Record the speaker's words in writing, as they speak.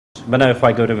بەناوی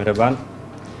خوای گەورە میهرەبان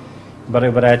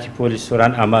بەڕێوەبەرایەتی پۆلیس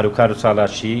سۆران ئامار و کار و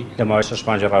چالاکی لە ماوەی 6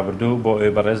 مانگی ڕابردوو بۆ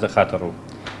ئەوەی بەڕێز دەخاتە ڕوو.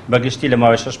 بەگشتی لە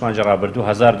ماوەی 6 مانگی ڕابردوو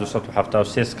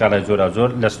 1273 سكاڵای جۆراوجۆر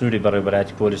لە سنووری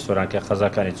بەڕێوەبەرایەتی پۆلیس سۆران کە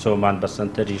خەزاکانی چۆمان بە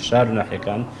سنتەری شار و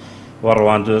ناحیەکان و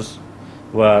ڕەواندۆز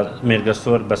و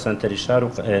مێرگەسۆر بە سنتەری شار و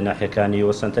ناحیەکانی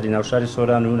و سنتەری ناوشاری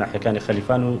سۆران و ناحیەکانی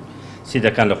خەلیفان و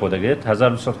سیدەکان لەخۆ دەگرێت.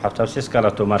 1273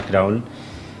 سكاڵا تۆمار كراون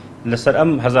لەسەر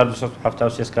ئەم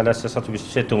 1273 سكاڵا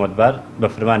 323 تۆمەتبار بە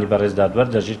فەرمانی بەڕێز دادوەر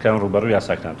دەژیر کراون ڕوبەڕووی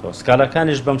یاساکرانەوە.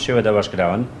 سكاڵاکانیش بەم شێوە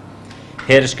دەباشکراون.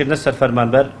 هێرشکردنە سەر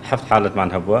فەرمانبەر 7 حاڵەتمان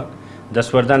هەبووە،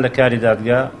 دەسوەردان لە کاری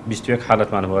دادگا 21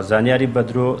 حاڵەتمان هەبووە، زانیاری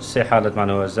بەدرۆ 3 حاڵەتمان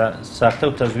هەبووە، ساختە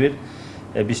و تەزویر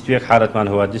 21 حاڵەتمان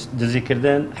هەبووە،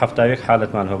 دزیکردن 71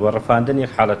 حاڵەتمان هەبووە، ڕەفاندن 1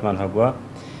 حاڵەتمان هەبووە،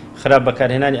 خراپ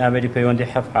بەکارهێنانی ئامێری پەیوەندی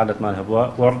 7 حاڵەتمان هەبووە،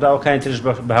 وەڕداوەکانی ترش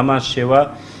بە هەمان شێوە،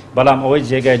 بەڵام ئەوەی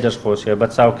جێگای دەستخۆشیە بە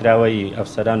چاوکراوەی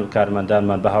ئەفسەران و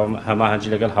کارمەندانمان بە هەماهەنگی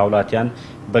لەگەڵ هاوڵاتیان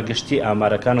بەگشتی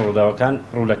ئامارەکان و ڕووداوەکان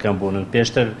ڕوولەکەم بوونن.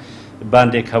 پێشتر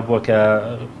باندێک هەبووە کە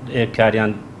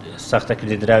کاریان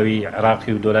ساختەکردی دراوی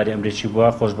عراقی و دۆلاری ئەمریکی بووە،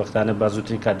 خۆشبەختانە بە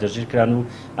زووتری کات دەژیر کران و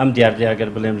ئەم دیاردەیە ئەگەر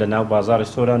بڵێم لە ناو بازاڕی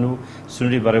سۆران و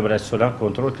سنووری بەڕێوەبەرایەتی سۆران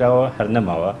کۆنتڕۆڵ کراوە هەر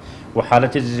نەماوە و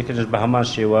حاڵەتی دزیکردنش بە هەمان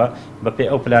شێوە بەپێی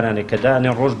ئەو پلانانێک کە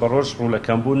دانێن ڕۆژ بە ڕۆژ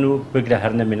ڕوولەکەم بوون و بگرە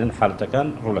هەر نەمێنن حاڵەتەکان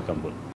ڕوولەکەم بوون.